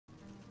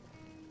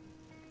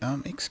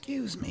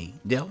Excuse me,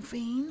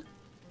 Delphine?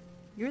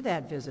 You're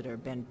that visitor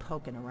been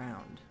poking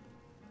around.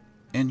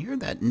 And you're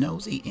that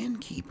nosy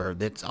innkeeper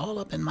that's all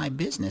up in my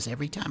business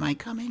every time I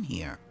come in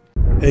here.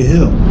 Hey,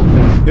 Hill.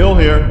 Hill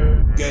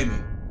here.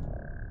 Gaming.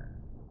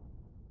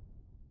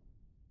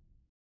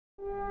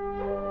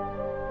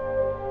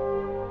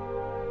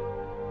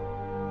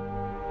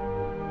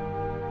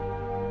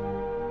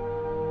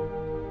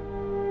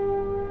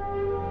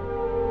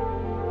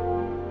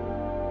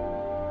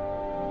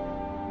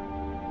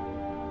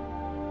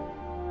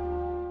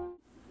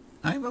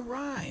 I've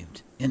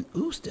arrived in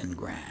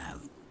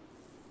Oostengrav,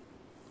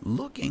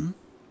 looking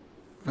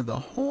for the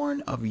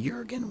horn of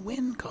Jurgen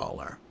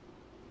Windcaller.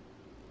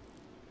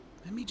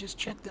 Let me just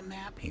check the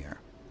map here.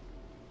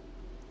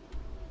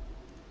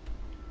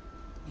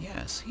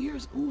 Yes,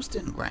 here's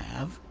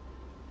Oostengrav.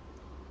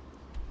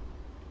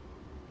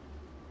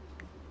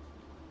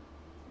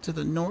 To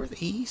the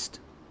northeast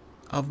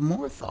of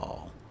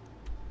Morthal.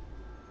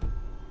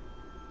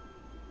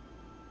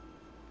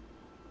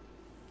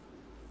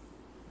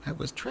 I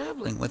was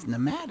traveling with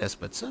Nematis,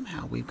 but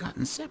somehow we've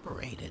gotten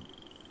separated.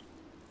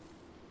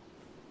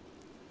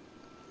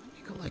 Let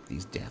me collect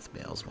these death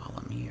bells while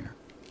I'm here.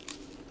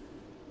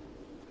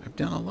 I've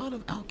done a lot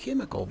of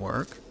alchemical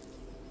work.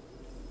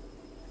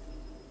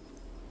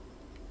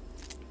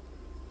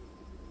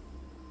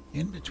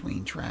 In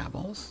between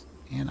travels,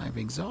 and I've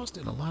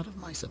exhausted a lot of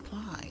my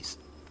supplies.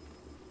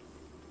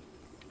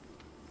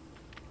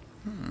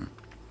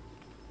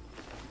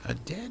 A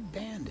dead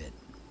bandit.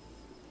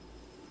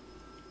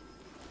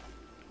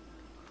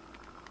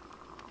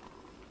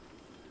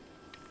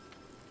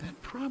 That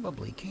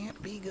probably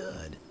can't be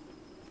good.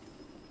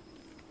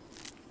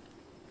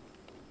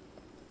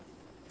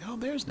 Oh,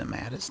 there's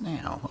Nematis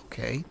now.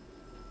 Okay.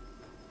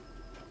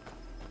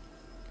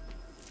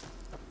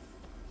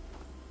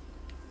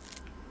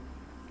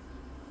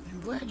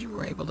 I'm glad you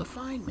were able to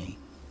find me.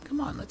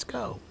 Come on, let's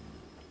go.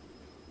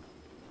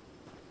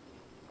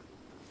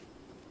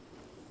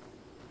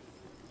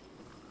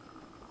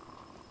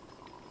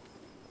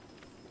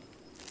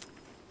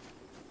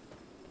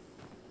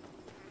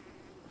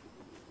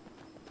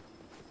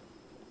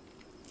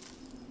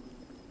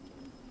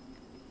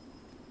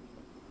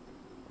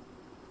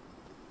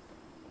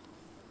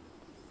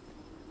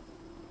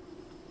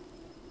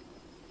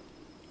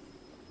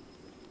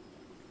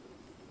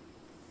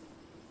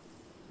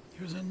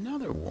 There's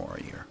another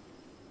warrior.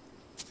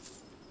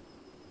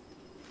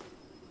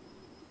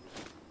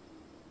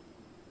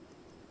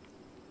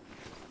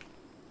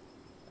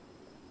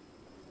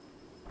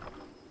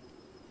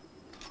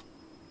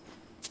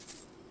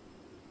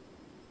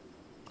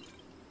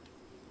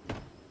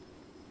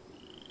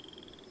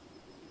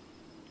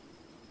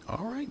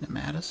 All right,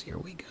 Nematis, here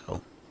we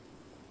go.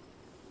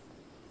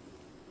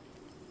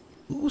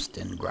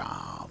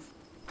 Oostengrav.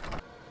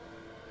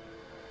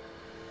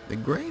 The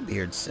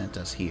Greybeards sent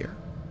us here.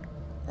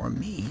 Or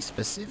me,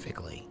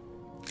 specifically.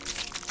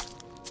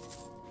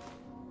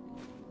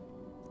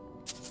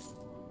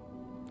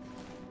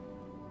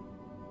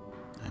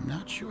 I'm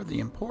not sure the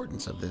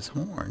importance of this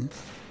horn.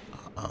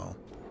 Uh-oh.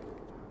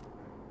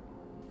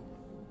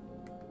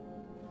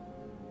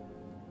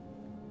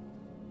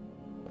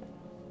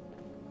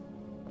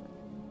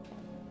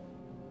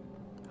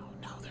 Oh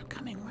no, they're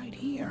coming right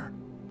here.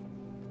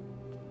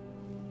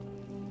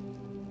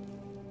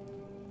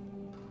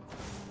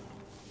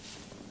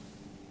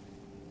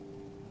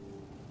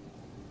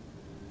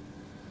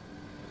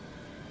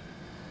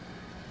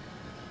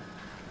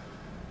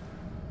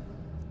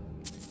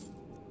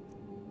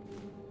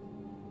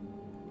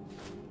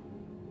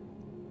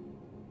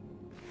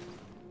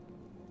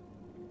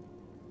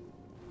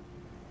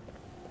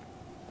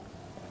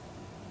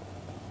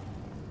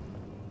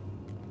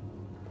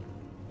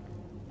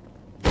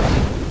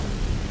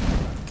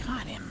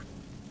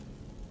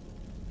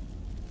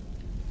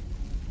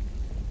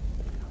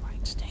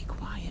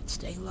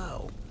 Stay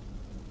low.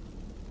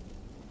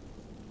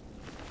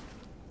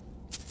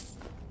 It's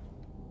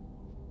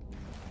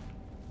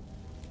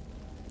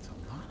a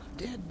lot of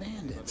dead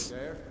bandits.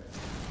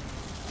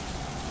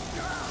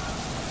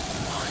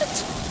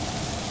 What?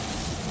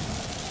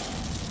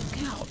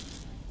 Look out.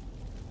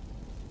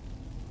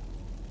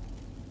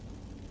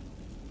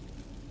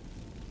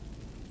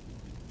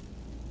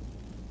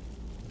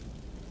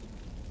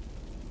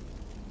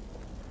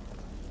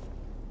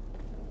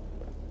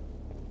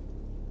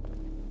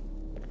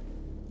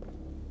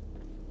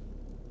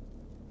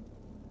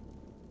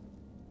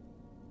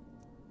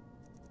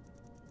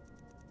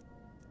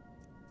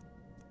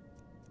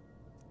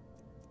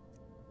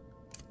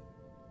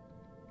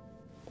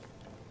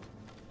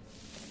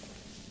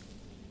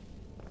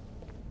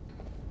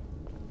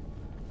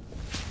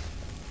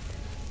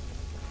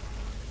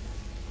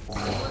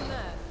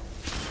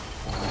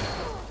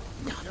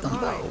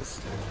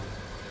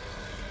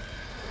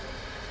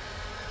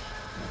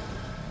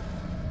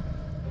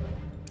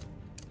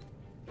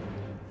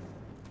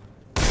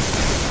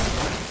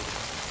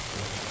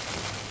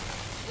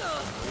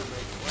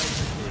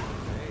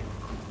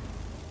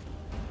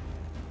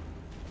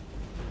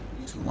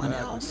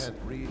 Can't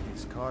read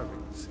these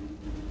carvings.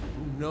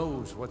 Who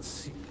knows what's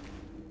secret?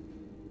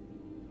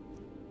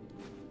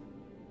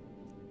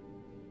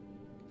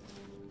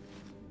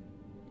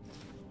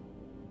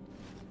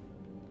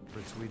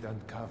 We'd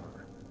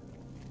uncover.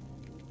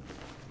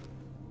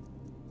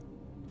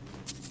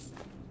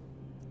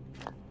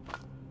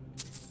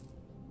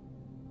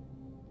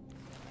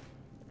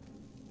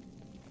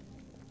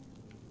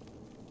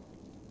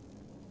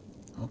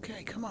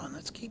 Okay, come on,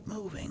 let's keep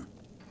moving.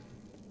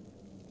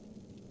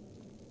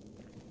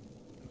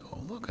 Oh,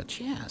 look, a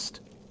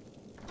chest.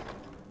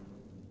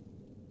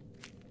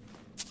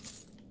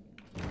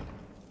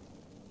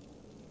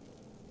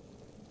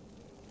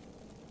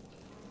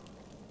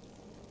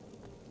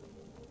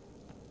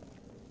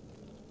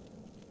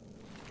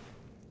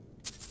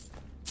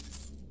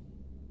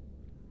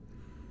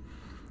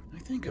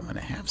 I think I'm going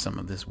to have some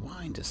of this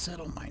wine to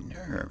settle my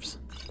nerves.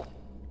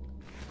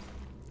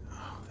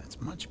 Oh, that's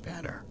much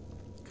better.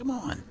 Come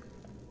on.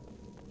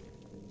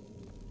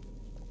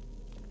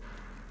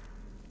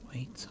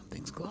 Wait,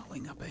 something's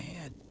glowing up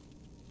ahead.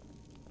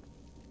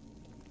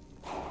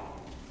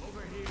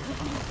 Over here.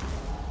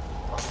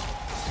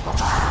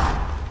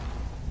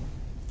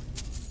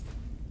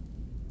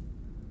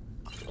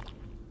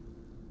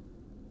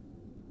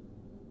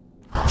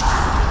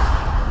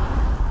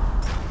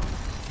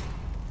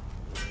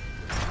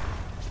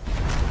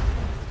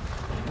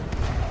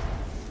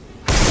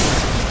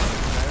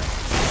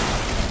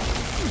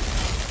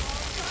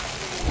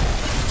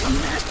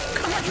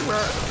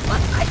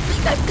 I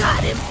think I've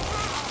got him.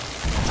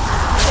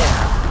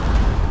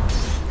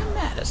 There.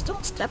 Mattis,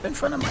 don't step in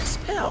front of my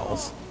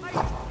spells. Look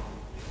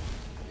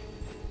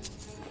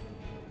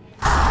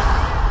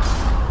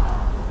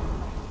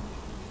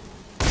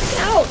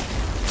out!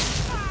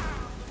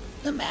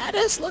 The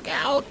Mattis, look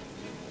out!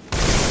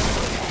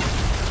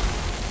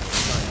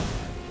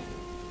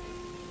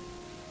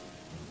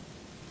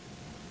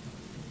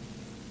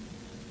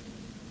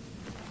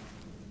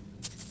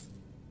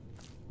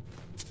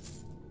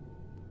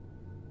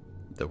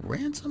 The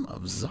Ransom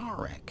of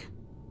Zarek.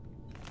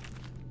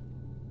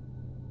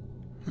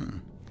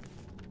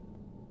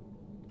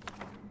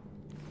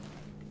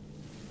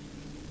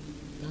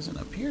 Doesn't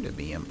appear to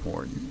be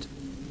important.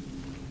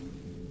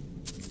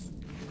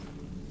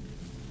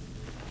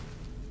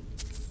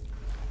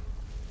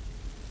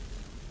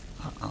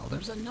 Uh-oh,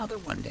 there's another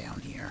one down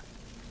here.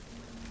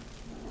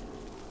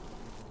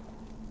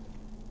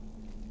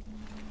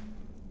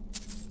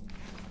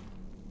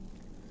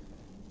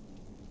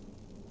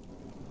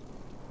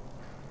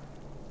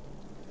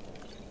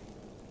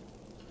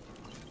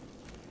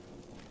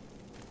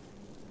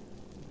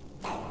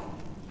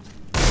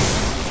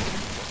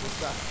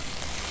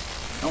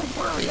 Don't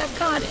worry, I've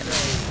got him.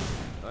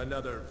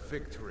 Another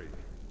victory.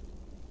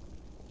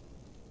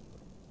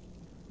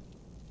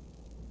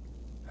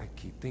 I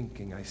keep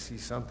thinking I see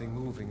something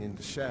moving in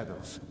the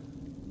shadows.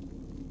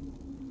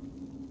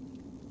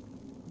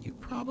 You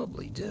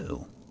probably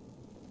do.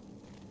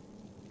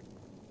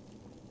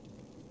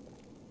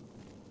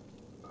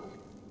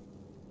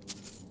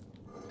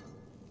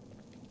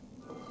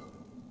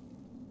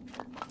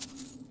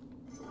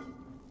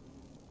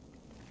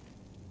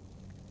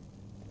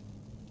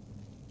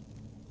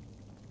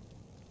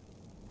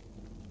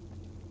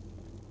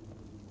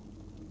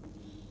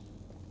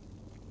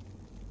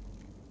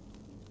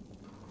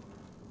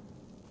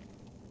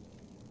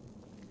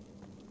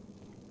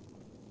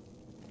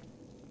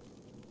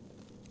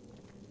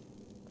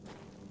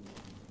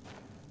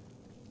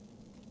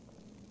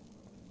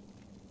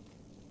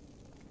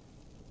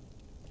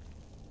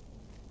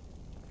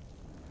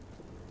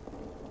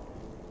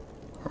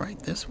 Right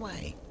this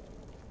way.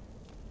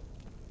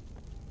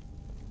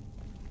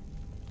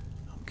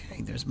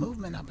 Okay, there's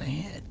movement up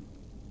ahead.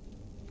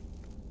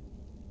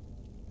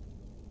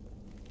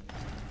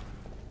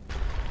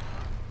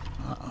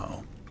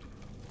 Uh-oh.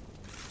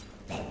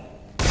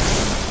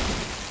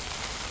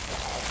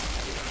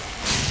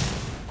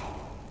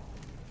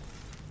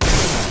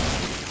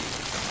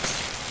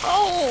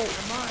 Oh!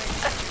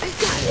 I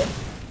got it!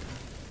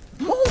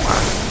 More!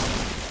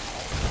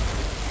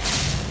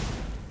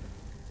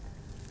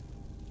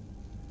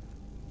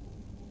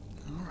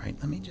 Alright,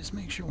 let me just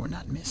make sure we're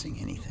not missing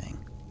anything.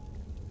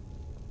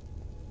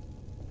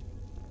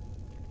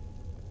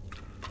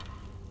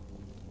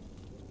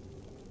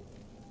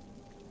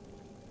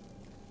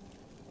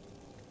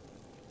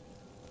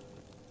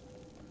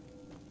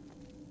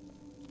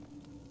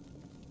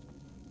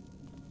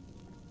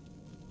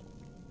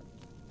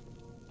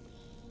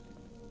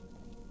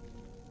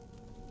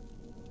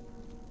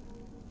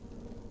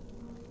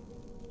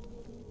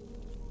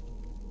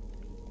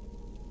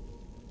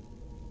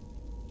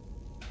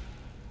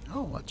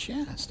 Oh, a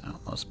chest. I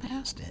almost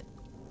passed it.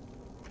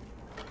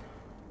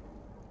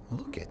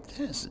 Look at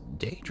this.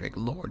 Daedric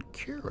Lord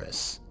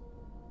Curus.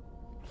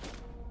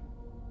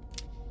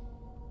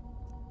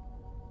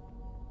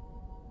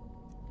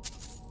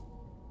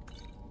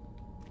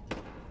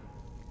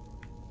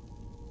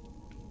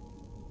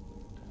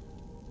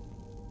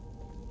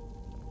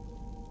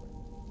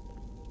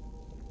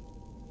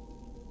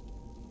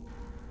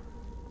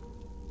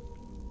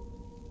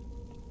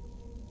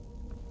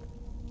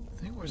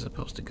 we're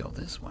supposed to go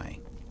this way.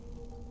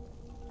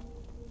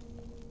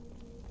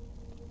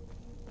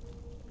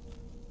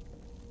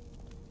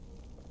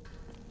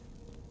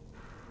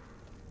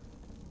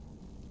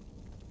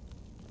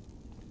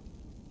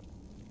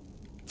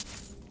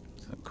 It's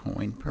a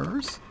coin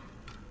purse.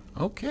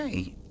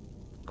 Okay.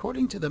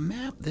 According to the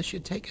map, this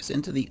should take us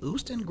into the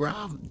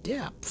Ustengrav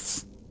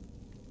depths.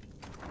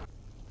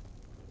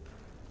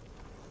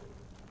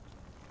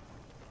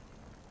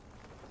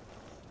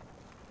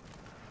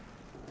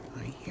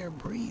 I hear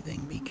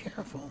breathing. Be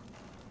careful.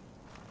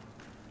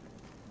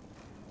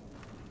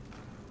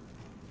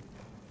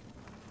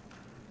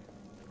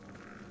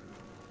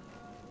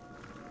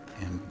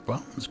 And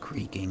bones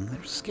creaking.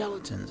 There's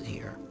skeletons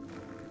here.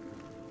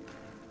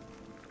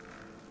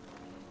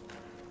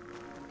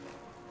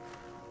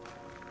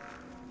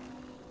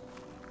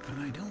 But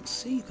I don't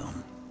see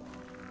them.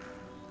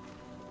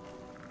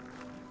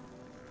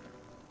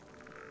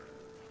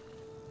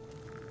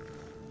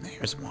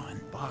 There's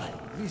one. By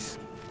this.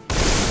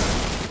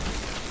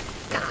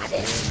 Got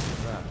it.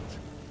 That.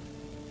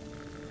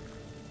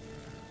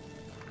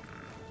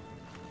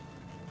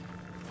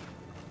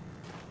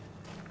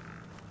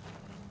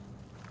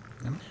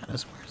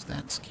 Amatus, where's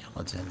that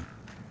skeleton?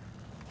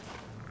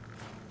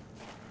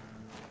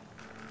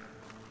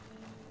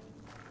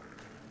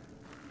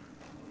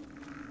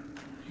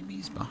 Maybe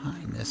he's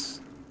behind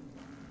this.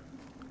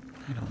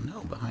 I don't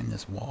know, behind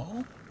this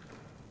wall?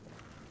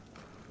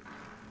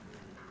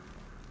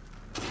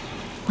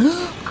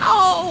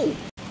 Oh!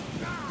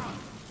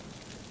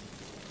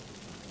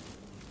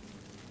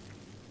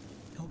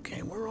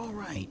 Okay, we're all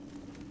right.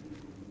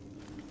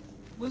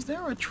 Was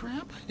there a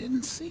trap I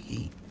didn't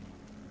see?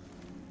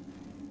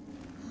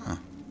 Huh.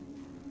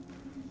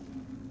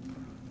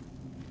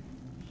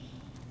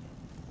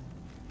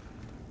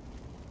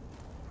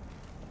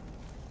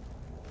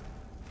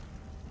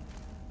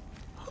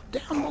 Oh,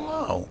 down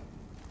below.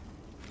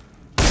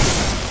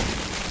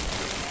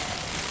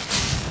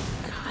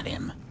 Got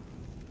him.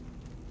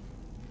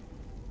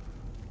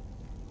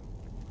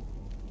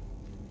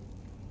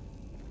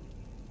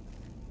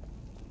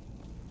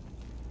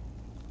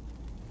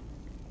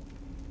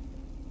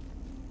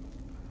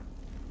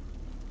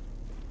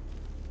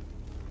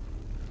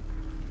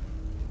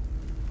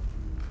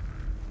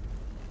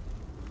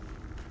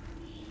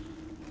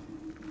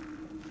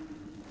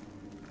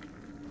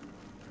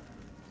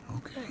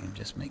 Okay, I'm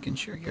just making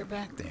sure you're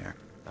back there.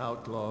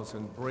 Outlaws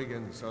and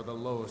brigands are the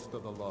lowest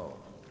of the low.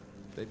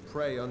 They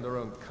prey on their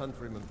own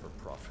countrymen for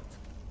profit.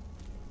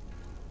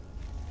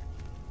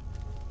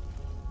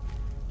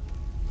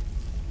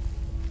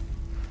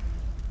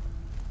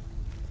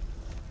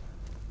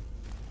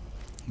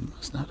 He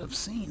must not have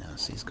seen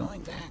us. He's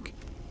going back.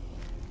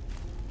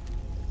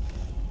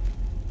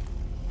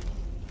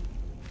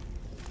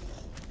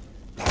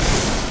 Got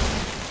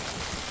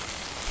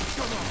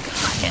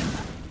him.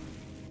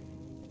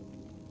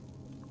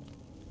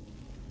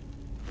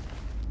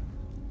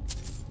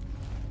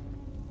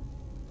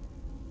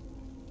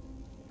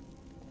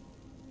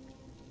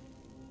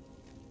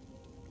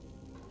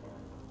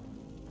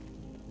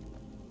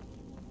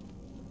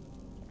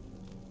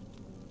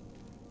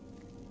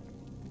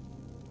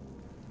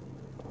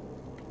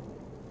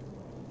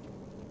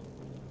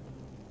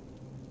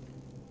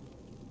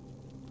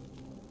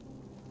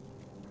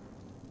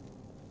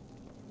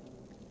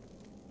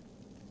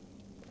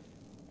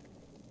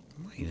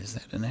 Wait, is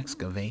that an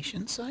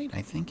excavation site?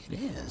 I think it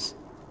is.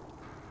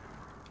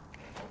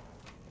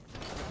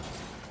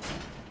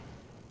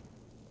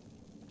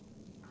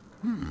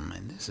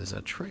 And this is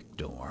a trick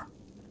door.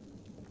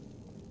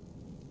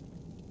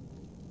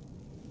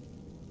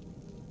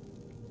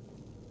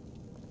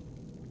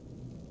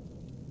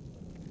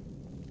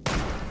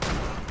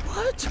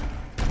 What?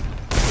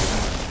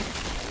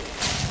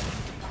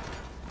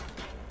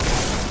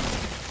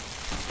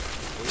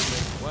 We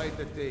make quite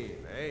the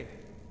team, eh?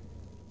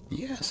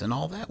 Yes, and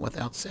all that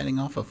without setting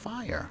off a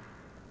fire.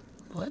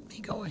 Let me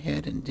go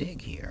ahead and dig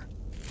here.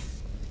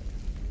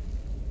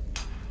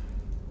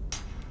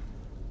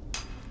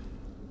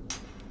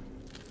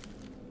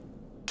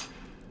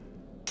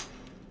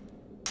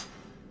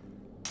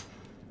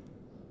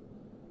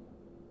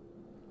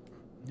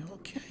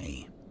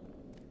 Okay.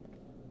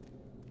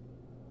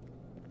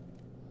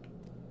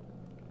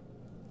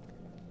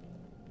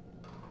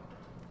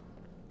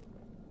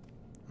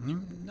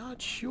 I'm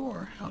not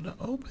sure how to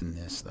open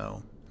this,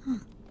 though.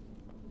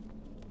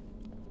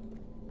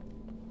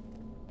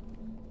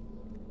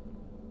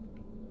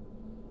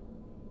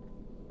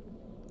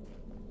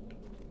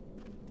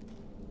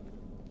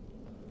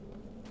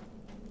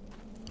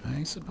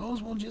 I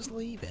suppose we'll just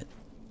leave it.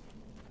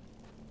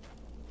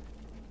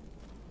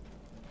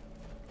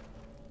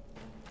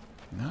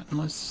 Not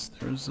unless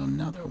there's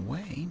another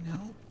way,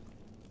 no.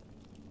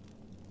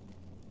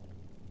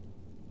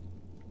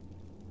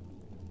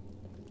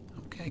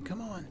 Okay,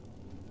 come on.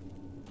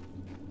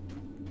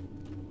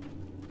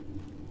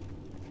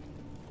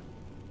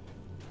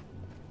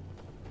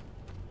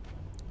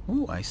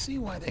 Ooh, I see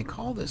why they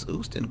call this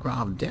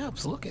Ustengrav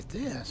Depths. Look at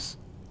this.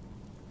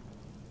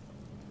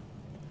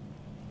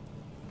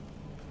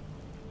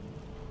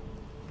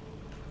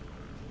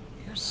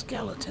 They're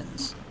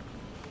skeletons.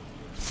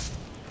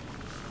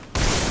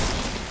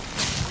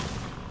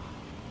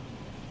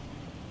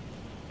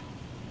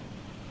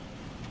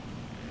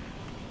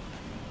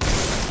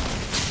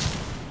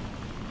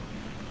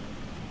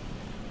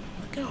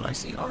 Look out, I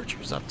see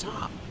archers up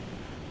top.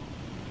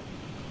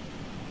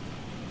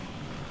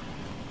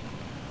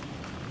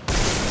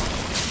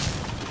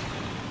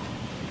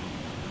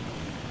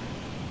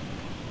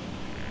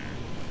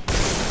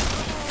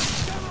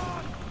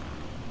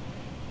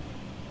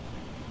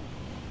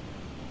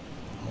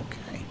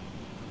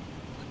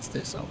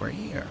 This over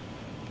here.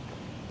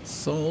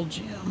 Soul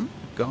gem,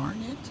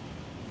 garnet,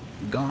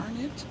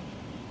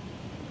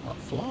 a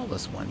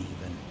flawless one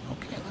even.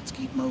 Okay, let's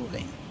keep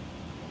moving.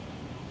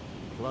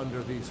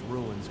 Plunder these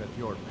ruins at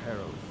your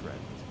peril,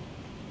 friend.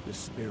 The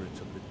spirits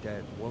of the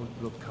dead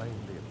won't look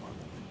kindly upon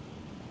it.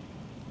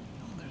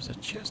 Oh, there's a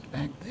chest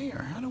back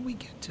there. How do we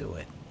get to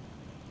it?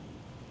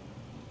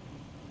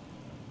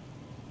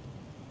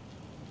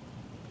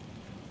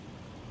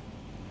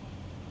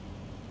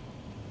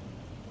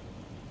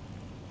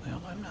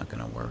 Well, I'm not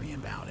going to worry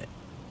about it.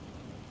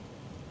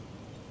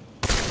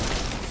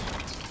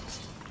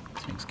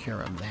 Takes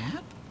care of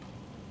that.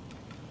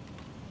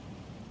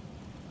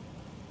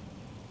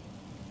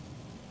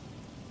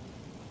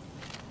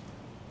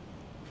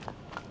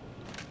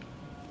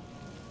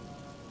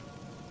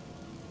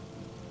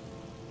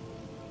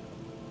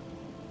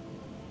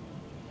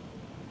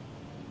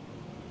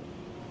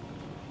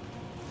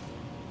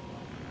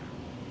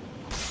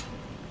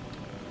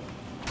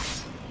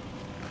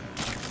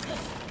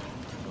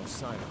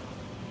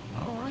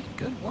 All right,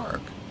 good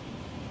work.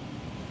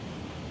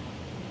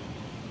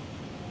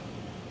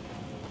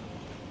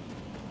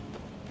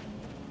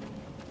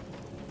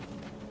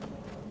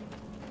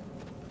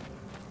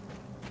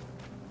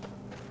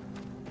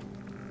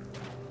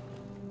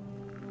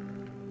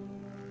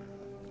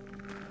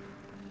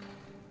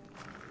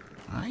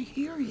 I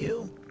hear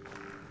you.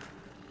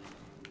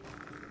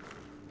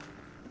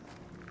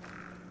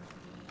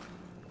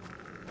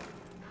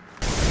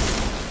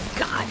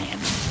 Got him.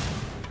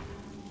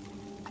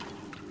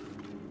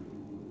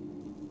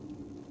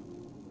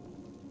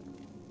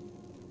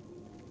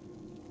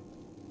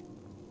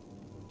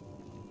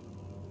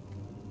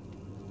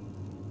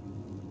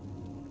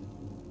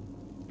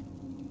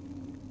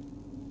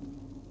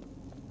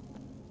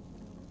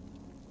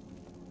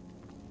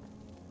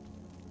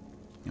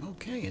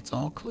 Okay, it's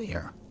all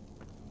clear.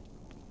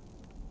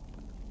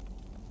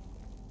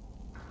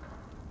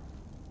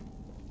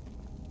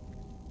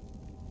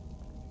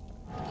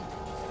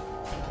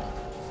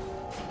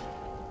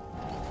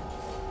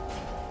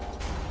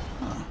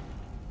 Huh.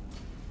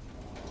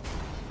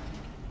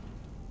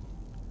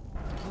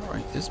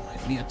 Alright, this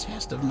might be a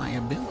test of my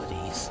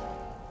abilities.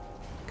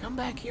 Come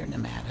back here,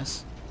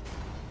 Nematis.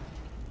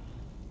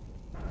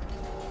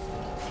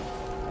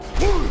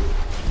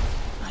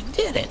 I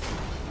did it!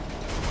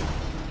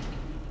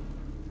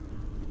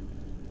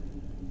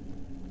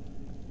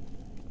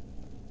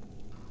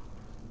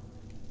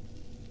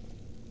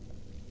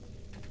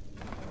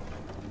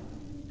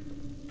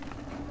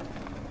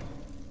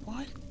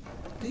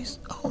 These,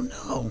 oh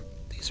no,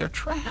 these are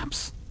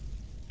traps.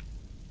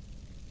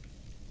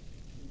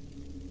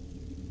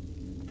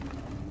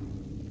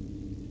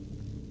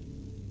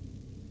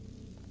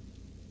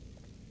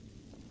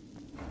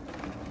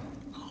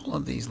 All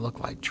of these look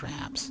like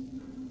traps.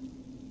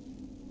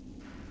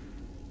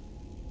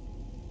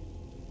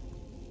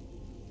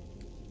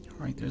 All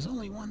right, there's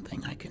only one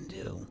thing I can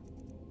do.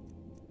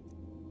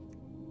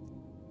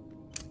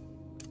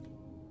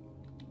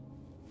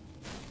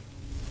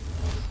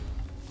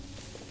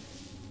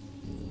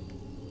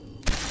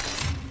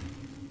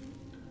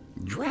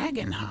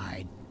 Dragon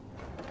hide.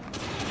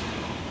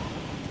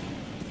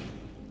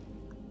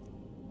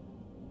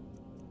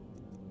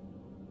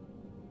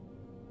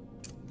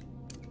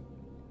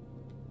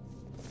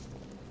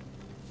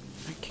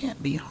 I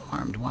can't be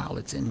harmed while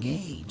it's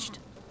engaged.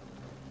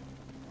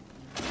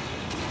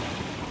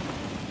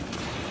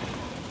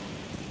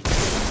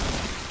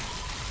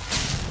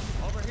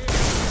 Over here.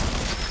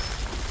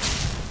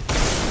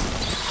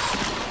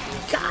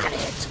 Got it.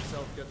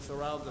 Yourself get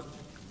surrounded.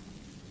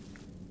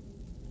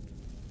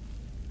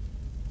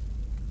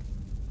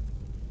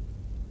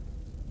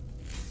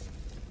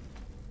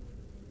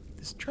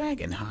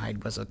 Dragon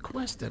hide was a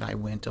quest that I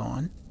went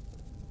on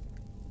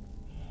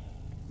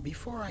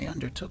before I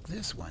undertook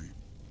this one,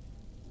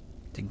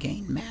 to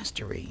gain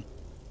mastery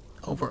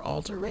over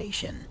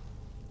alteration.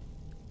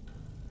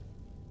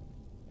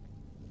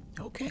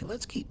 Okay,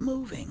 let's keep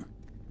moving.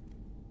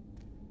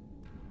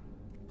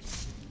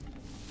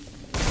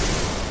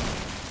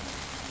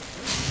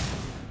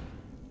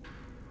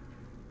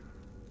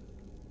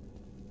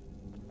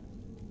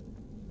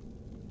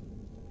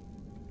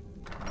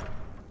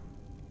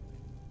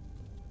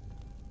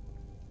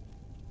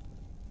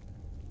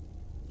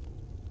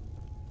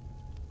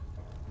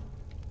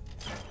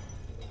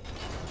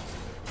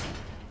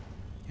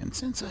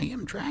 Since I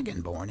am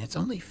Dragonborn, it's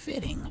only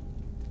fitting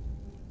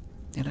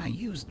that I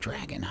use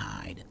Dragon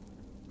hide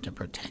to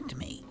protect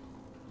me.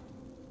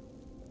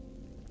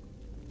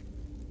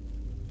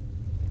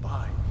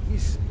 By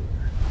Easter.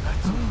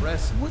 That's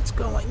impressive. What's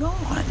going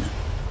on?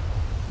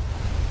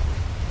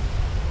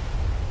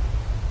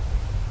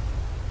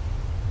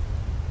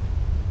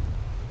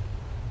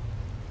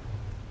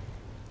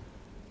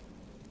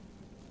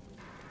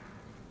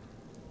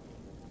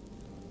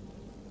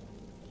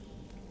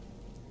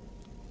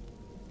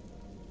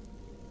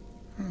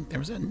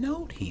 There's a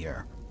note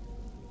here.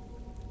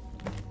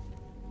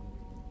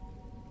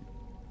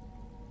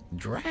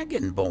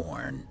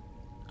 Dragonborn,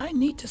 I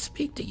need to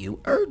speak to you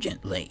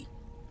urgently.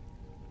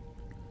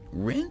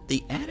 Rent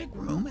the attic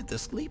room at the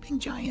Sleeping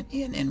Giant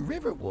Inn in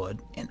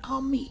Riverwood and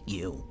I'll meet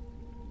you.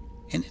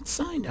 And it's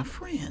signed a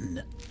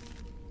friend.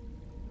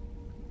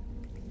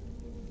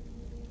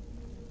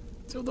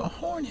 So the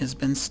horn has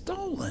been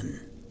stolen.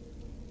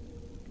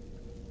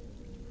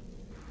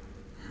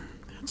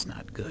 That's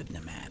not good,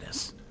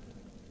 Nematis.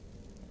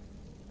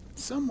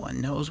 Someone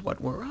knows what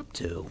we're up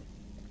to.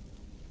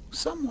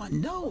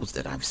 Someone knows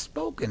that I've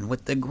spoken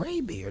with the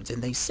Greybeards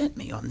and they sent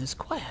me on this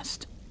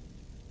quest.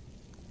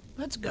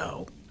 Let's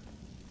go.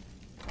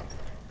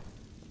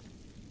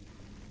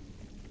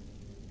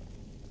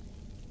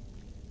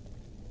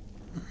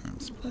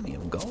 There's plenty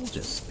of gold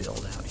just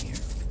spilled out here.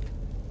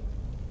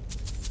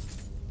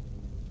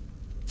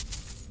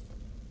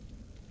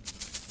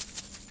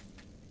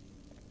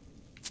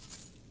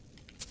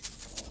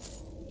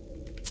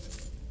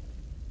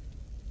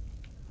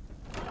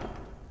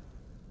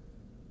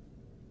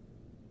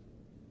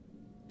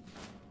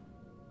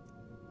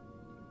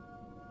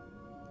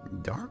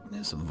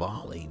 Darkness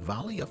volley.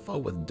 Volley a foe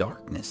with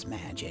darkness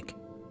magic.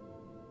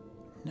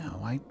 No,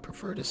 I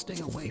prefer to stay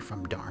away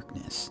from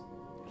darkness.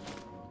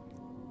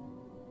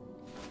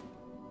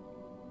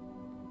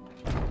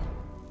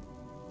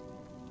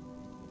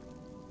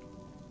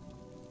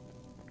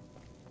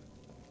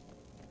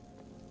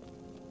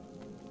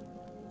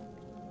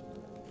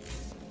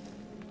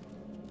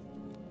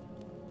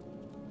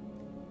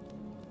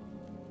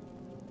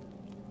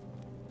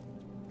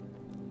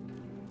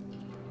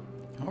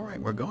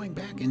 Alright, we're going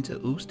back into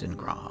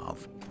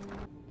Ustengrav.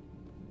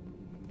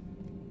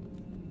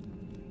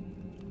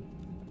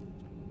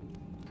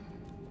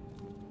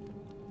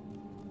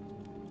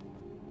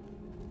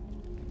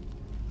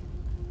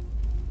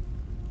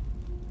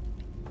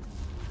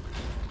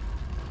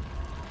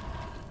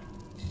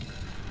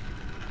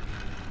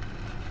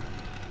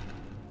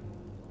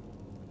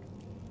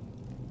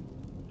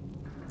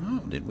 Oh,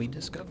 did we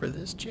discover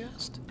this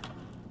chest?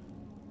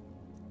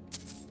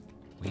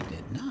 We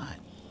did not.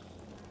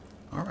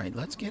 Alright,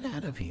 let's get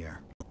out of here.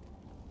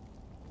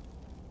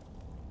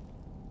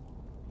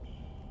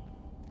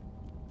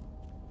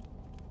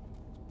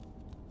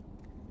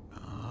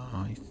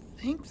 I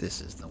think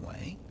this is the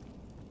way.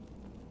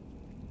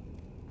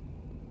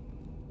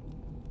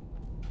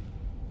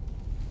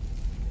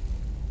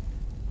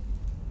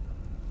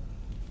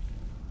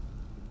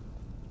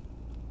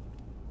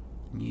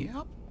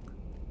 Yep.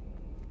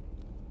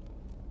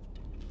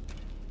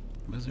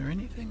 Was there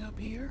anything up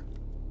here?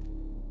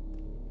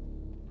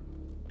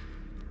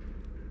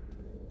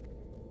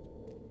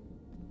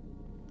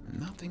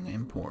 Nothing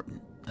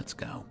important. Let's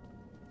go.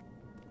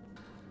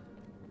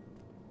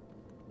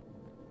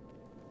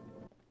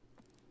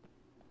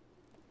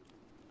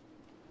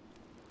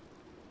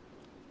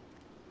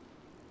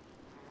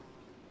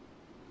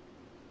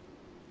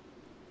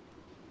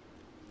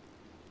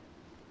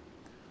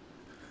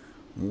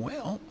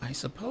 Well, I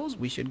suppose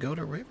we should go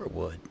to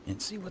Riverwood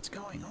and see what's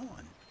going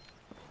on.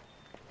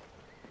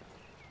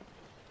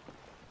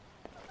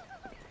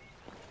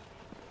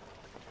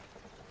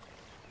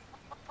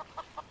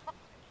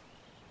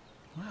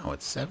 Wow,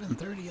 it's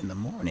 7:30 in the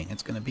morning.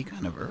 It's going to be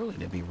kind of early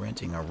to be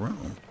renting a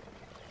room.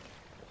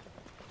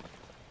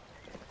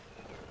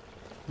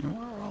 And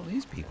where are all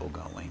these people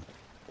going?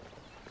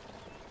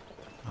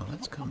 Oh,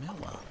 that's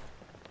Camilla.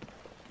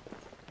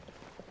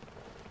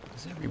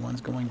 Because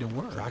everyone's going to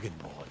work.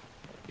 Dragonborn,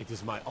 it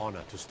is my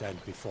honor to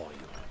stand before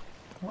you.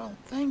 Well,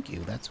 thank you.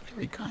 That's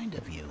very kind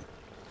of you.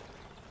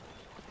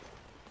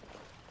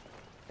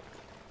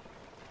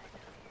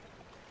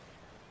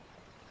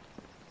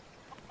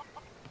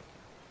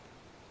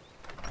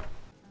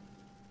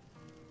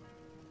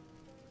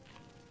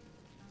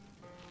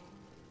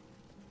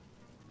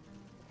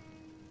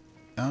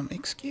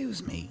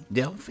 Excuse me,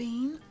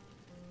 Delphine?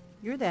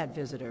 You're that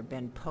visitor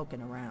been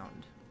poking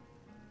around.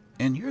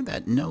 And you're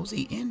that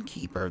nosy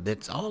innkeeper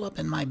that's all up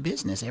in my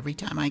business every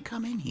time I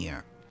come in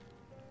here.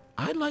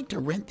 I'd like to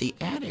rent the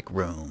attic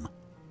room.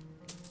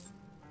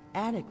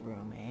 Attic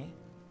room, eh?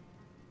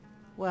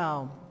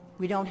 Well,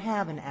 we don't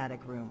have an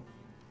attic room,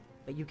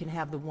 but you can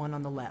have the one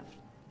on the left.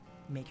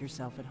 Make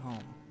yourself at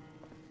home.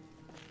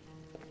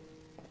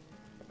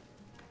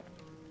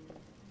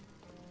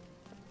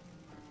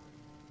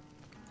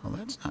 Well,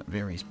 that's not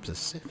very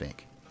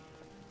specific.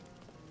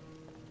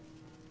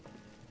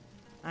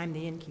 I'm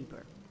the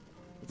innkeeper.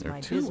 It's There my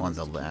are two business on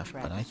the to keep left,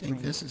 track but of I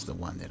think this strangers. is the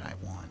one that I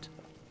want.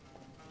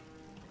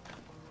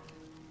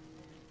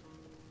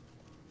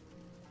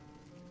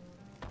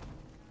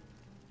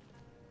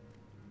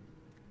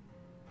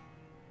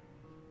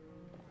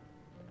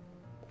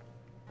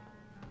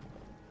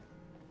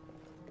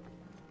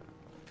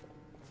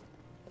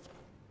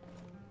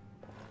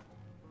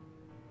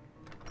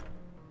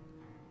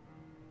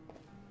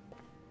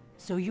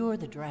 So you're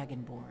the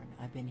Dragonborn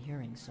I've been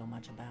hearing so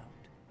much about.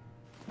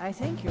 I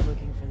think you're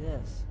looking for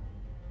this.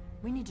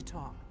 We need to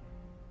talk.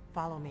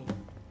 Follow me.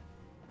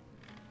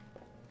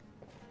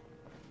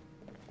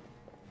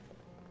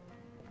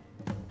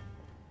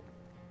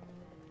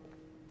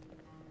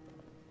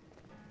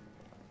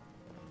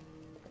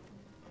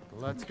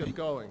 Let's get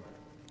going.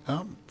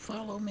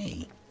 Follow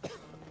me.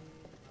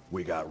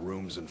 We got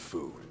rooms and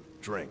food.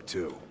 Drink,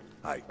 too.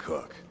 I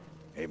cook.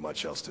 Ain't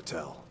much else to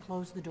tell.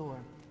 Close the door.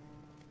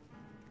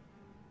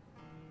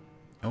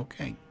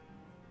 Okay.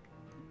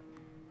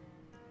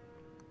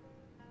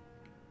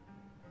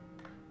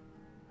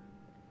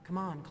 Come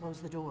on,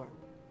 close the door.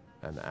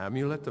 An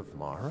amulet of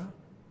Mara?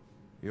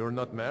 You're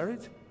not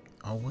married?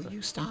 Oh, will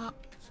you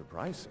stop?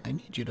 Surprising. I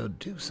need you to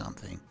do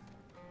something.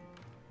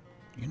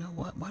 You know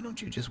what? Why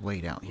don't you just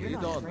wait out here?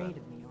 You're not then? afraid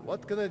of me, are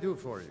What can I do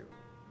for you?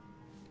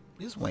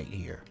 Just wait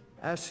here.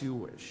 As you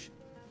wish.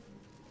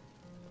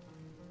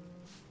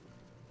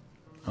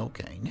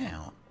 Okay,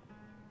 now.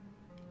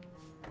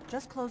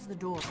 Just close the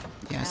door.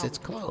 Yes, Now. it's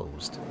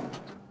closed.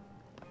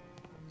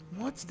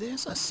 What's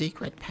this? A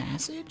secret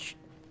passage?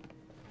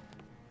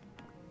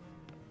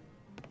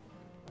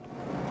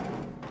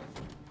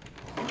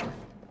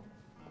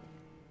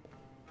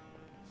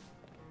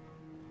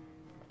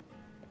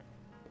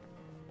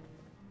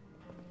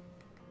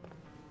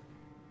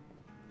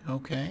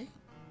 Okay.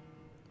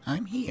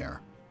 I'm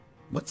here.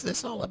 What's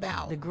this all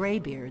about? The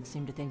Greybeards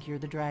seem to think you're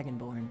the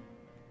Dragonborn.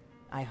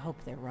 I hope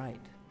they're right.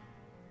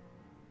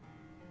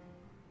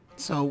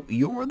 So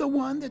you're the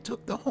one that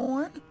took the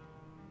horn?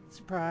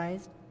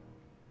 Surprised?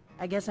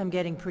 I guess I'm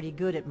getting pretty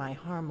good at my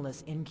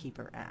harmless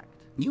innkeeper act.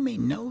 You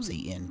mean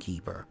nosy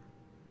innkeeper.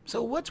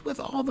 So what's with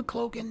all the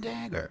cloak and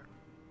dagger?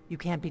 You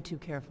can't be too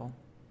careful.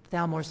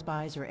 Thalmor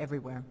spies are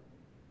everywhere.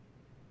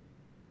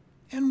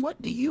 And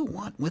what do you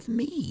want with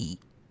me?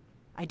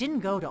 I didn't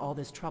go to all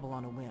this trouble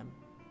on a whim.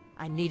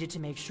 I needed to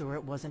make sure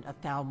it wasn't a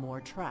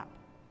Thalmor trap.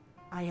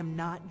 I am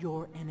not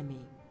your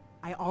enemy.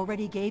 I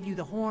already gave you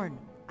the horn.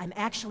 I'm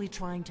actually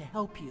trying to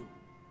help you.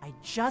 I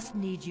just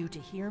need you to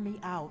hear me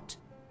out.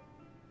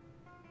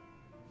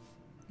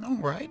 All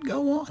right,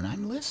 go on.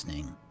 I'm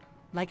listening.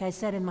 Like I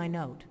said in my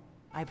note,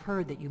 I've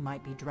heard that you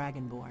might be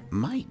Dragonborn.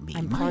 Might be,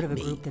 I'm might part of a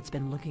be. group that's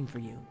been looking for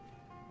you.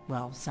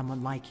 Well,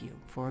 someone like you,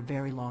 for a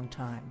very long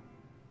time.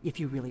 If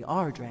you really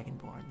are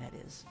Dragonborn, that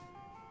is.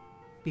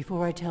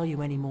 Before I tell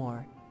you any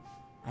more,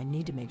 I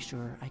need to make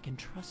sure I can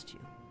trust you.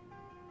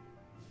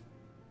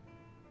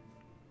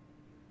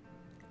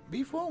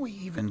 Before we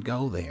even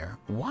go there,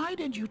 why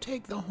did you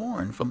take the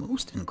horn from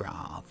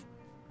Ustengrav?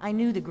 I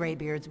knew the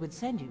Greybeards would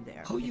send you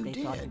there Oh, if you they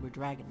thought you did? were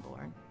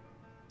Dragonborn.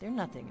 They're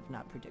nothing if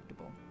not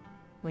predictable.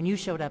 When you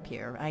showed up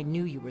here, I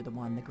knew you were the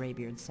one the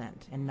Greybeards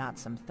sent, and not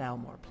some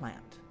Thalmor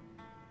plant.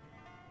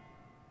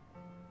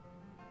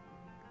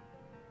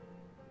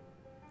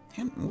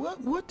 And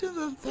what do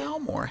the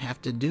Thalmor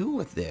have to do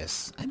with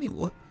this? I mean,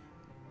 what?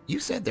 You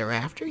said they're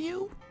after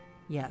you?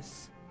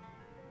 Yes,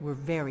 we're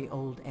very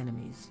old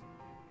enemies.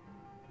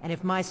 And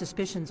if my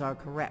suspicions are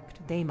correct,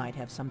 they might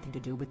have something to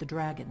do with the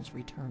dragons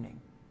returning.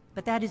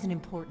 But that isn't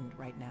important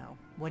right now.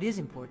 What is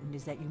important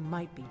is that you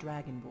might be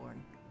Dragonborn.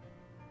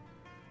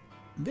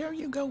 There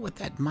you go with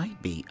that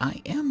might be.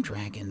 I am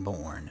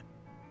Dragonborn.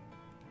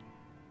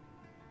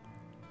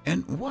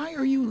 And why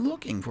are you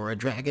looking for a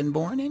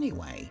Dragonborn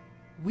anyway?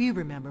 We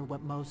remember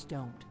what most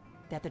don't,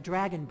 that the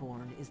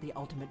Dragonborn is the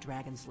ultimate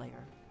dragon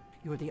slayer.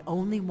 You're the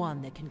only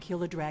one that can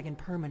kill a dragon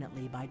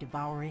permanently by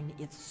devouring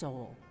its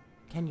soul.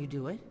 Can you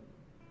do it?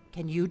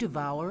 Can you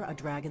devour a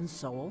dragon's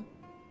soul?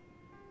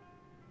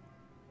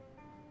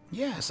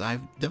 Yes,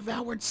 I've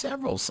devoured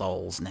several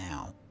souls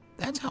now.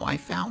 That's how I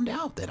found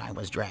out that I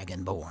was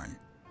Dragonborn.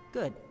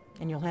 Good,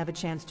 and you'll have a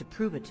chance to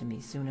prove it to me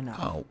soon enough.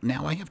 Oh,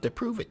 now I have to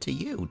prove it to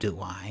you, do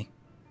I?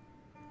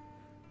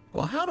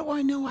 Well, how do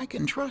I know I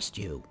can trust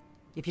you?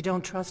 If you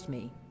don't trust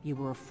me, you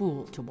were a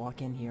fool to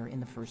walk in here in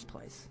the first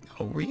place.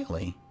 Oh,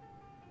 really?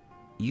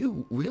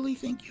 You really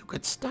think you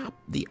could stop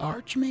the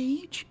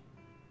Archmage?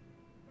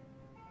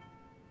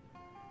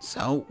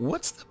 So,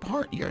 what's the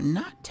part you're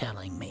not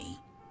telling me?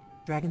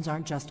 Dragons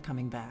aren't just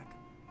coming back.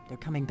 They're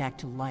coming back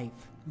to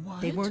life.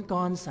 What? They weren't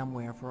gone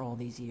somewhere for all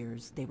these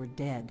years. They were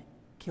dead,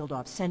 killed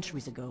off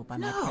centuries ago by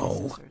my No,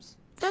 predecessors.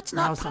 that's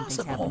Now not something's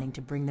possible. happening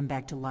to bring them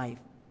back to life.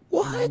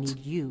 What? And I need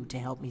you to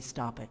help me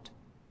stop it.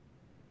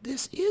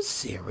 This is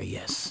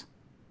serious.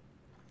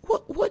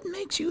 What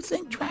makes you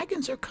think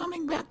dragons are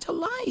coming back to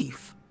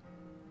life?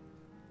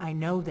 I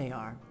know they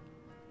are.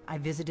 I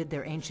visited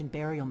their ancient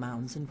burial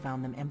mounds and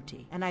found them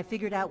empty, and I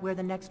figured out where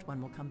the next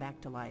one will come back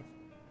to life.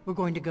 We're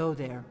going to go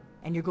there,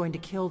 and you're going to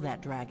kill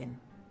that dragon.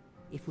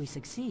 If we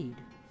succeed,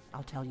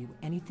 I'll tell you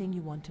anything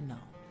you want to know.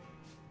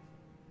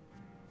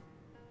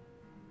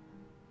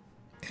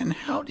 And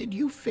how did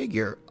you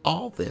figure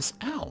all this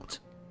out?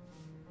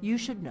 You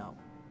should know.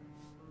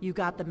 You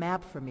got the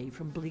map for me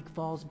from Bleak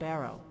Falls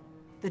Barrow.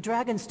 The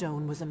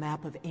Dragonstone was a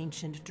map of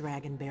ancient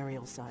dragon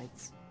burial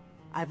sites.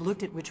 I've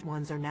looked at which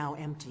ones are now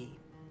empty.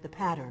 The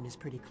pattern is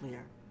pretty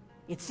clear.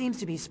 It seems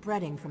to be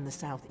spreading from the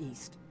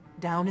southeast,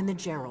 down in the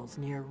Gerals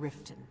near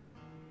Riften.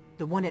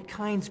 The one at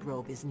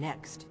Kynesgrove is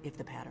next, if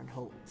the pattern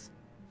holds.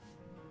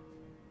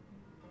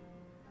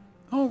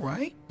 All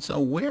right, so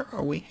where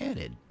are we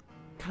headed?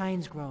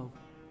 Kynesgrove.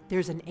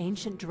 There's an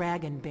ancient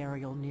dragon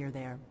burial near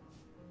there.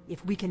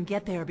 If we can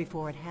get there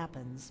before it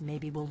happens,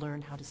 maybe we'll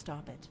learn how to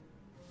stop it.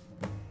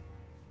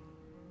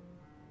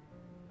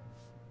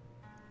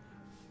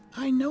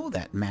 I know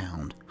that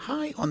mound,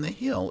 high on the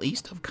hill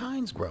east of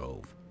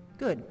Kynesgrove.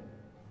 Good.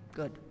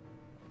 Good.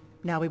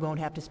 Now we won't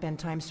have to spend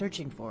time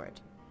searching for it.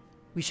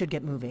 We should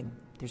get moving.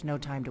 There's no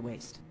time to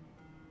waste.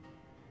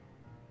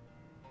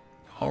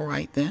 All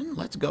right then,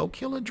 let's go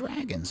kill a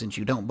dragon since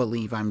you don't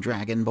believe I'm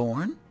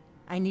dragonborn.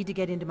 I need to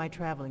get into my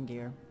traveling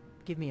gear.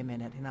 Give me a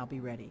minute and I'll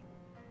be ready.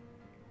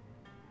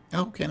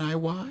 Oh, can I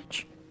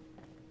watch?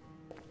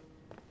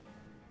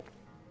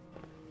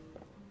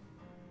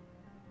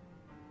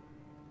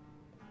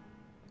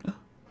 A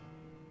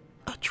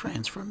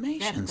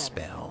transformation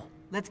spell.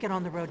 Let's get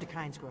on the road to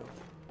Kynesgrove.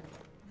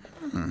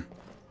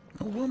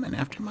 A woman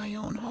after my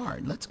own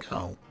heart. Let's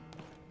go.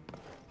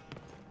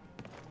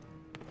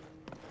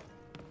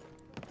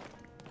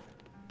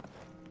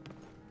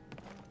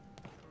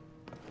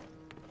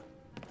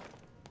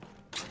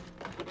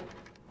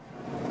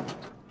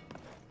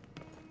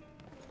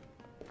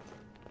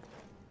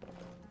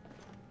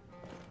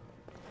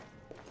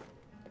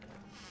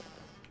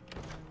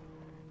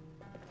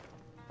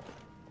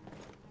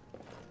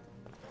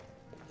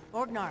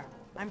 Ordinator,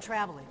 I'm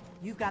traveling.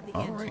 You've got the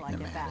All inn right, till I get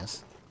back.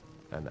 Nemesis.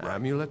 An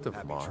amulet of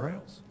Happy Mara?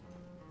 trails.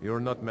 You're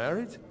not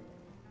married?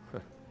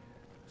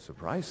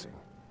 Surprising.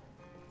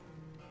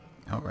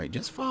 All right,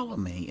 just follow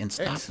me and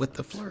stop with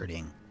the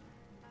flirting.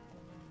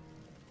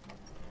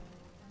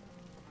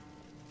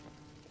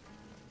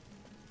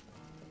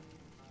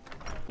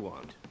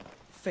 Want.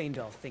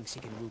 Feindal thinks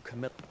he can woo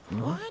Camilla.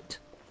 What?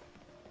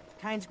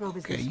 Kynesgrove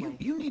is Okay, this way.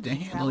 you need to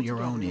handle Travel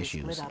your own together or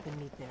issues. Split up and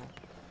meet there.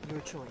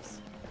 Your choice.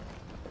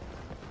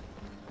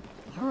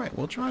 All right,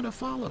 we'll try to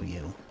follow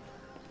you.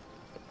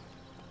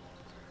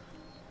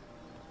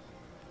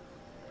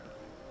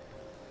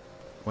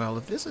 Well,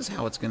 if this is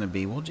how it's going to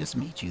be, we'll just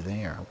meet you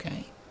there,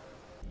 okay?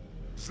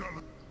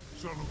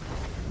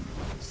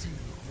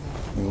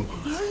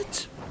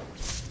 What?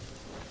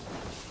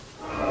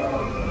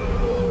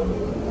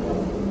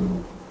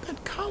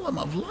 That column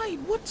of light,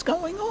 what's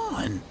going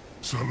on?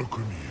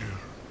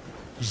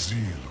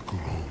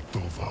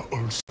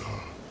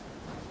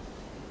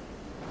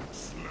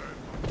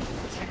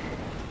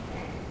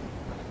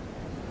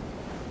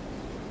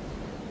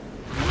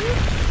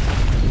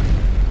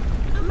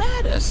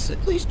 Amatus,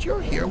 at least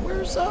you're here.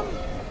 Where's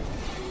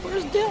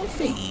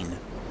Delphine?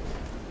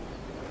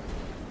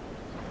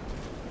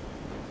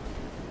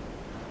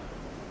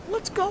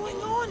 What's going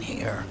on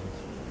here?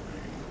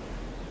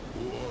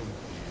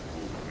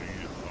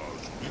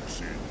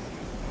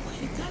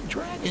 Wait, that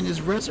dragon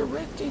is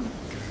resurrecting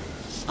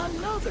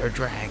another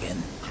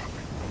dragon.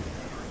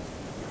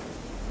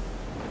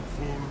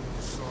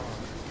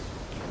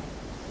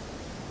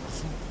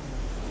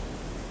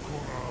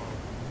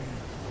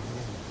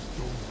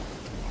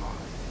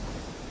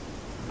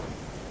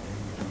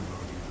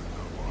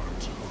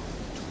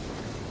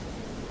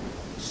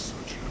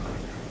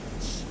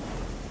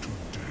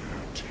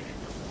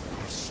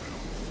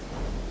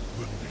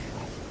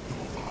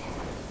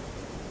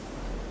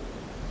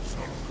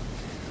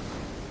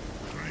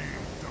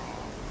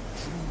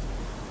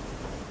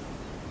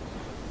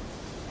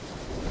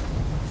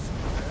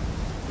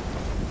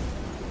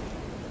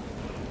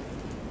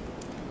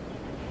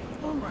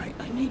 Alright,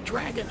 I need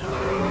dragon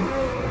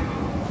hide.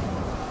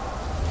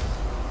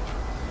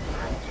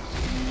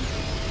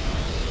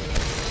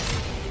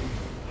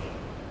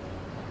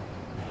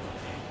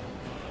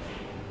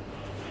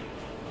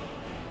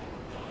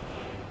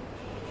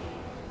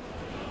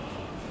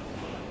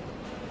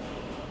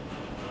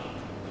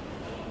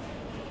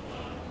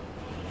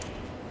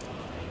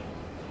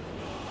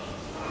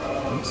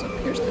 This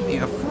appears to be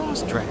a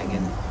frost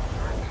dragon.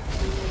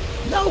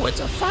 No, it's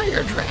a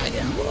fire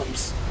dragon.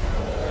 Whoops.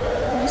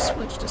 Let me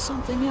switch to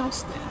something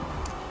else then.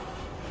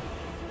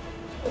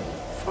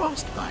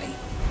 Frostbite.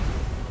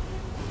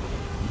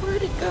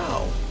 Where'd it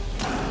go?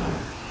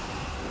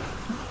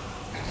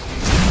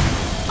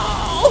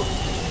 Oh!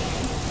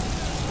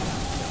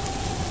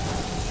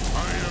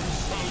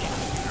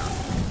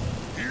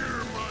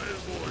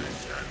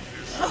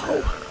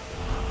 Oh.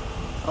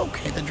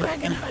 Okay, the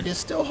dragon hide is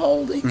still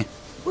holding.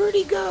 Where'd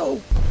he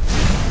go?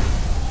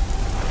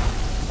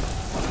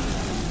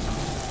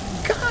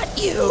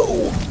 Got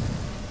you!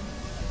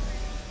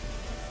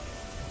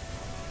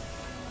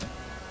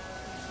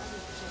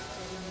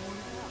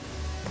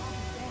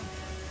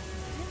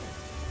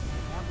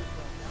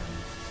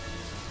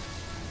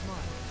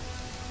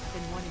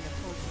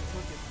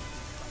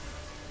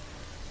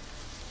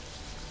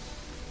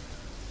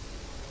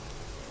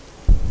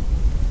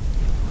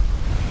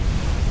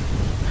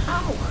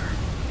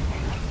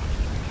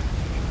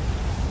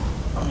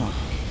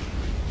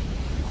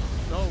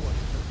 No one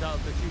can doubt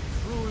that you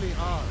truly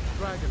are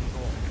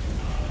Dragonborn.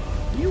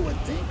 You would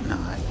think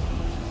not.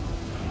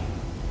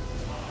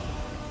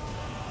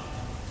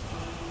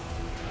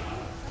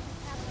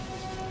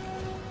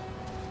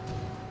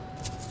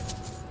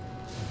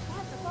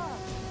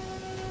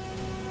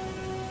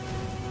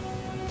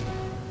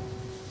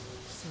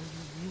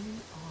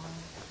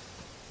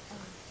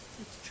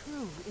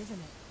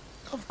 isn't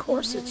it? Of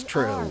course You it's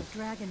really true. are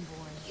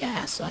Dragonborn.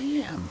 Yes, I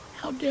am.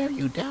 How dare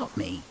you doubt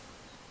me?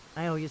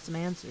 I owe you some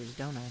answers,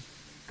 don't I?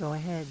 Go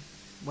ahead.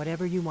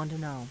 Whatever you want to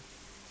know.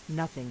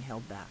 Nothing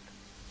held back.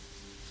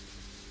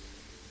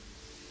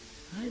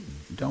 I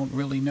don't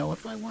really know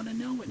if I want to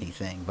know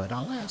anything, but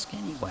I'll ask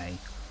anyway.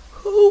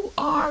 Who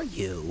are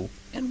you,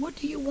 and what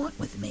do you want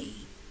with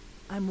me?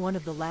 I'm one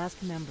of the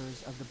last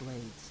members of the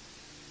Blades.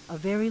 A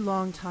very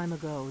long time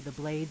ago, the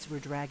Blades were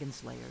dragon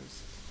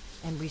slayers,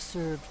 and we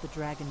served the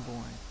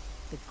Dragonborn,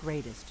 the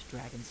greatest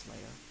dragon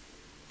slayer.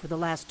 For the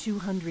last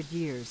 200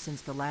 years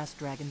since the last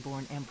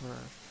Dragonborn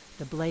Emperor,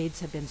 the Blades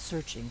have been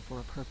searching for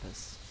a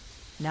purpose.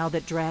 Now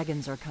that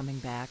dragons are coming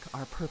back,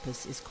 our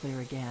purpose is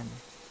clear again.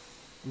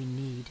 We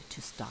need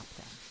to stop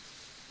them.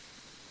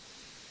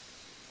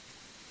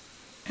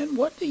 And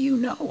what do you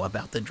know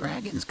about the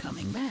dragons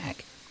coming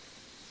back?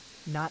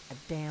 Not a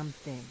damn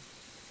thing.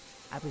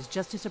 I was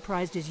just as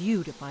surprised as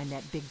you to find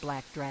that big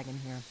black dragon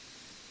here.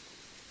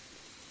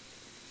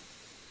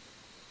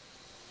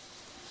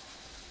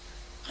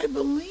 I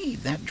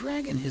believe that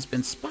dragon has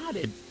been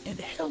spotted in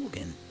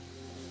Helgen.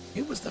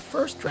 It was the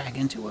first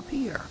dragon to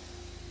appear.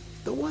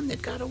 The one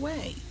that got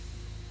away.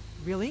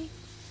 Really?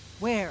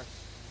 Where?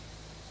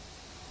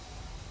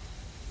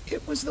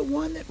 It was the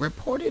one that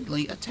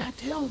reportedly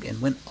attacked Helgen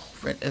when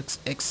Ulfric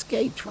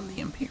escaped from the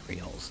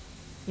Imperials.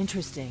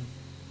 Interesting.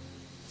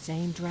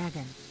 Same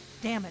dragon.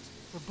 Damn it.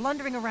 We're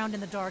blundering around in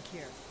the dark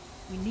here.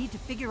 We need to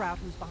figure out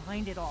who's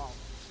behind it all.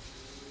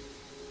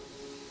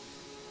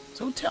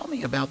 So tell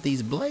me about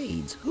these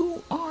blades.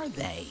 Who are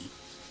they?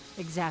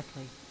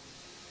 Exactly.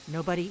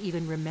 Nobody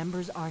even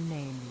remembers our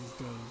name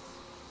these days.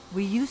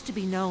 We used to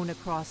be known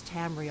across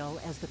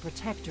Tamriel as the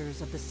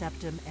protectors of the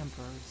Septim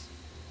Emperors.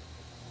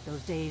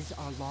 Those days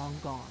are long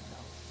gone,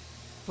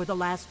 though. For the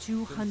last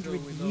 200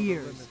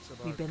 years,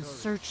 we've been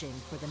searching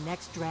for the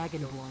next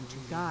Dragonborn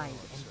to guide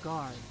and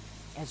guard,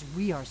 as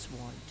we are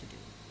sworn to do.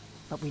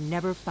 But we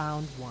never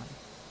found one,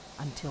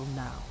 until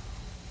now.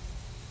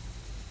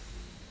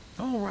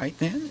 All right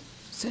then.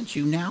 Since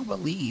you now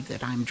believe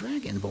that I'm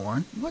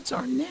Dragonborn, what's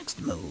our next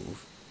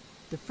move?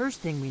 The first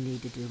thing we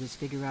need to do is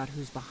figure out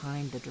who's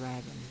behind the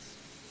dragons.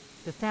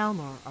 The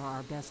Thalmor are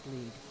our best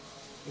lead.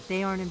 If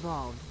they aren't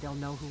involved, they'll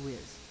know who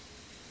is.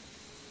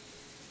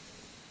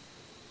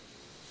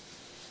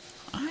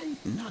 I'm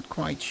not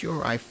quite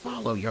sure I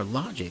follow your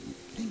logic,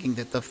 thinking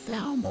that the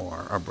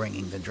Thalmor are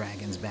bringing the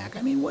dragons back.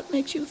 I mean, what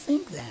makes you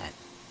think that?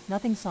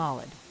 Nothing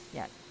solid,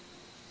 yet.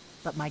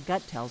 But my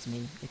gut tells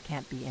me it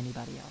can't be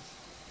anybody else.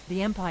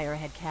 The Empire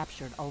had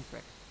captured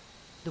Ulfric.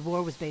 The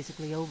war was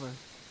basically over.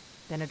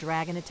 Then a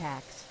dragon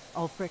attacks,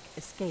 Ulfric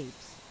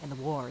escapes, and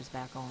the war is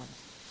back on.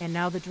 And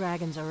now the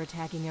dragons are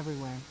attacking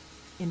everywhere,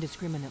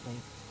 indiscriminately.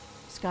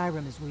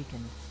 Skyrim is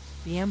weakened.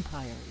 The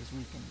Empire is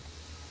weakened.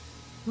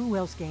 Who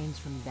else gains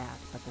from that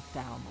but the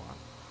Thalmor?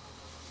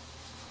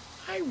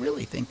 I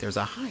really think there's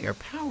a higher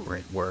power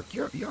at work.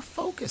 Your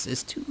focus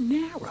is too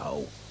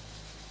narrow.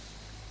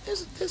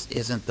 This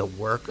isn't the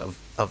work of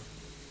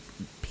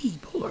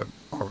people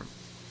or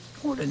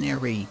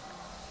ordinary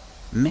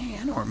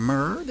man or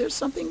mer. There's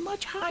something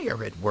much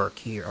higher at work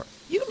here.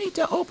 You need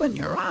to open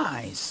your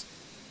eyes.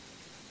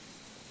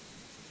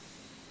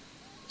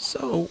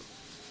 So,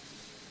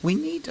 we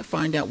need to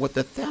find out what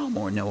the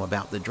Thalmor know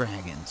about the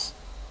dragons.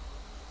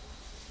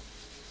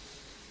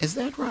 Is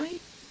that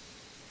right?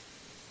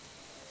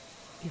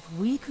 If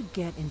we could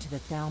get into the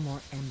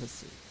Thalmor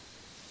embassy,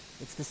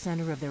 it's the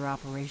center of their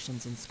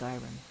operations in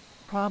Skyrim.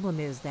 Problem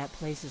is that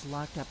place is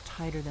locked up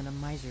tighter than a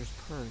miser's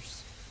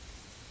purse.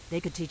 They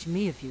could teach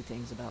me a few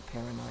things about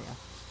paranoia.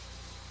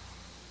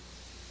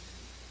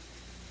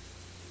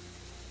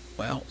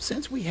 Well,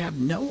 since we have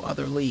no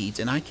other leads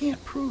and I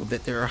can't prove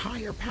that there are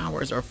higher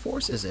powers or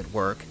forces at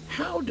work,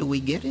 how do we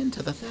get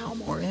into the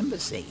Thalmor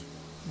embassy?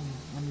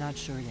 I'm not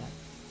sure yet.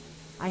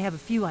 I have a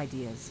few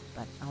ideas,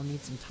 but I'll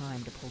need some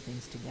time to pull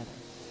things together.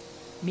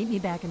 Meet me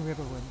back in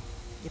Riverwood.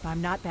 If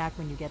I'm not back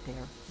when you get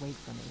there, wait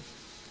for me.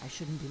 I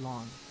shouldn't be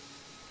long.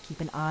 Keep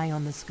an eye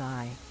on the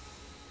sky.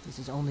 This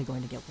is only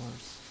going to get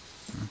worse.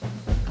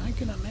 I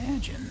can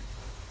imagine.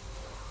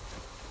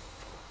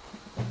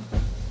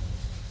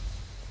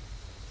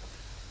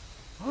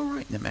 All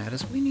right,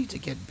 Nematis, we need to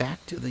get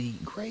back to the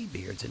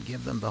Greybeards and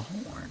give them the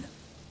horn.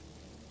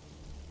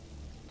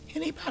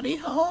 Anybody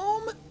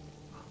home?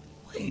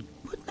 Wait,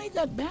 what made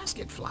that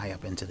basket fly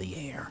up into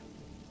the air?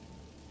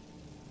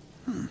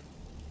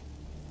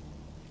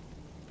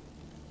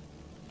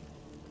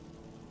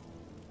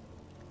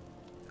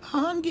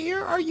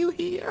 Angeir, are you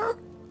here?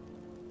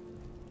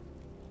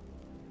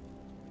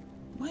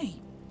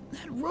 Wait,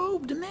 that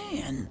robed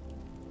man.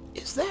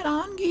 Is that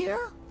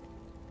Angeir?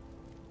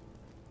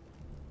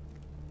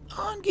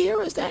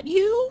 Angeir, is that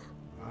you?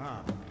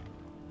 Ah,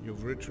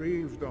 you've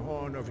retrieved the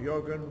horn of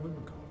Jurgen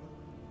Windcaller.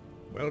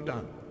 Well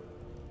done.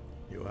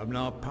 You have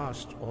now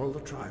passed all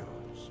the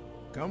trials.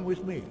 Come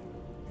with me.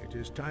 It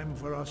is time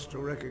for us to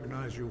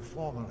recognize you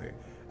formally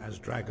as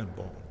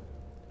Dragonborn.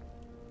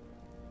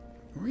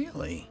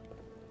 Really?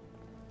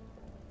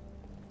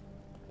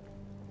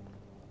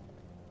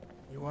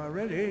 You are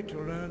ready to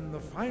learn the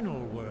final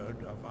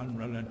word of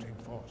unrelenting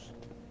force.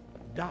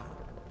 Da,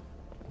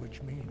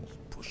 which means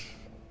push.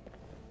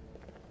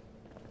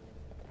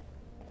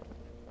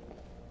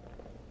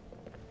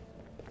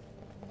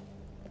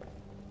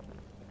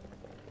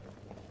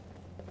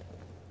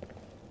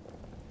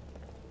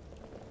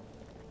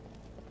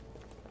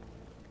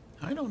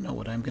 I don't know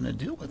what I'm gonna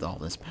do with all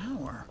this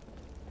power.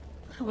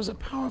 I was a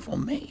powerful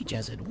mage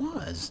as it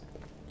was.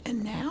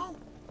 And now?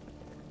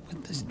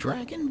 With this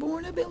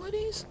dragonborn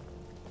abilities?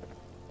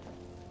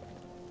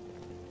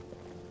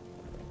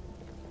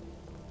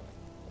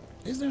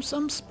 Is there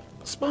some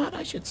spot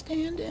I should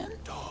stand in?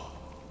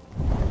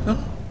 Huh?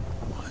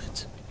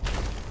 What?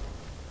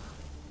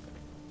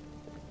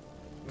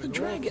 The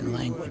dragon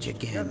language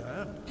again.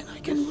 And I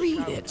can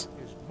read it.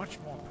 Is much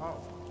more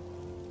powerful.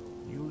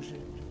 Use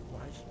it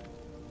wisely.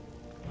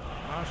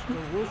 Master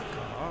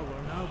Windcaller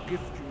will now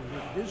gift you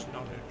with his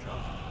knowledge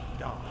of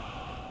Da.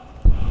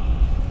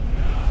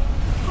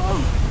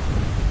 Oh!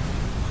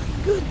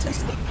 My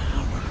goodness, the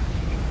power.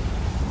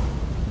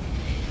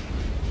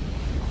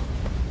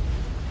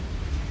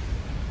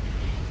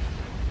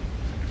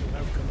 You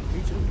have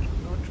completed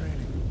your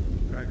training,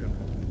 Dragon.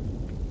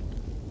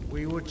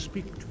 We would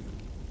speak to you.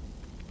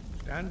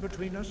 Stand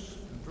between us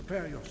and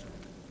prepare yourself.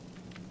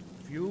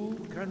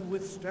 Few can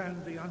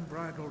withstand the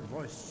unbridled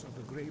voice of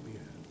the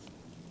Greybeards,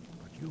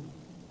 but you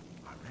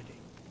are ready.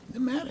 The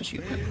matter,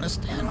 you have to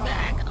stand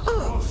back.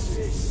 Oh!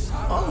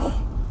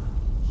 Oh!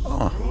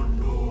 Oh!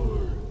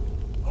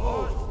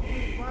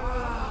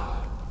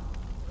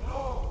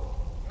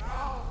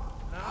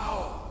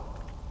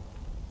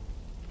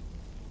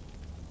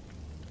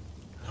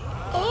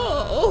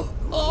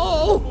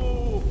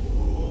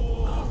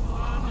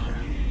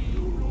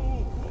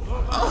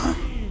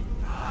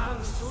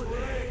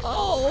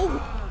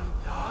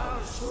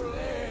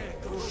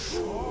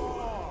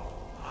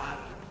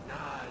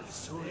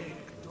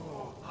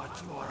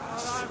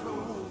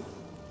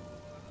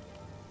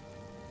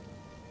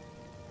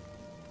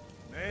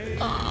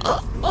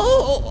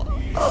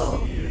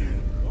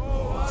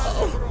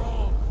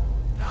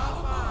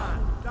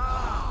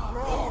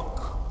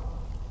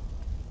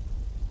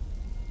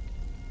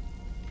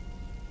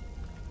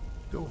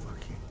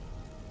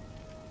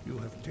 You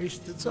have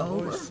tasted the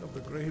voice of the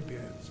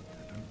Greybeards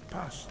and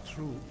passed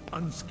through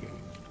unscathed.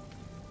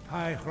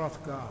 High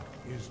Hrothgar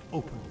is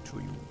open to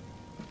you.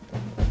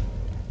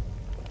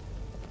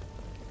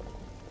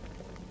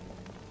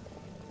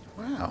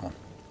 Wow,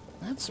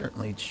 that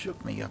certainly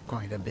shook me up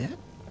quite a bit.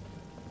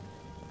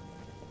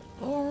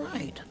 All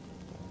right.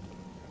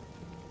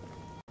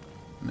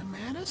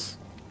 Nematis?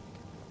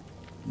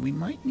 We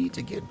might need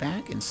to get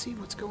back and see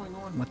what's going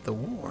on with the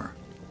war.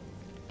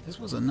 This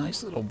was a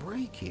nice little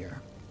break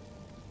here.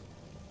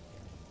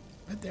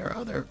 But there are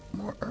other,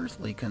 more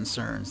earthly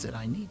concerns that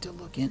I need to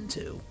look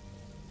into.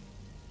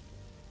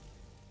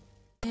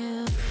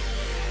 Yeah.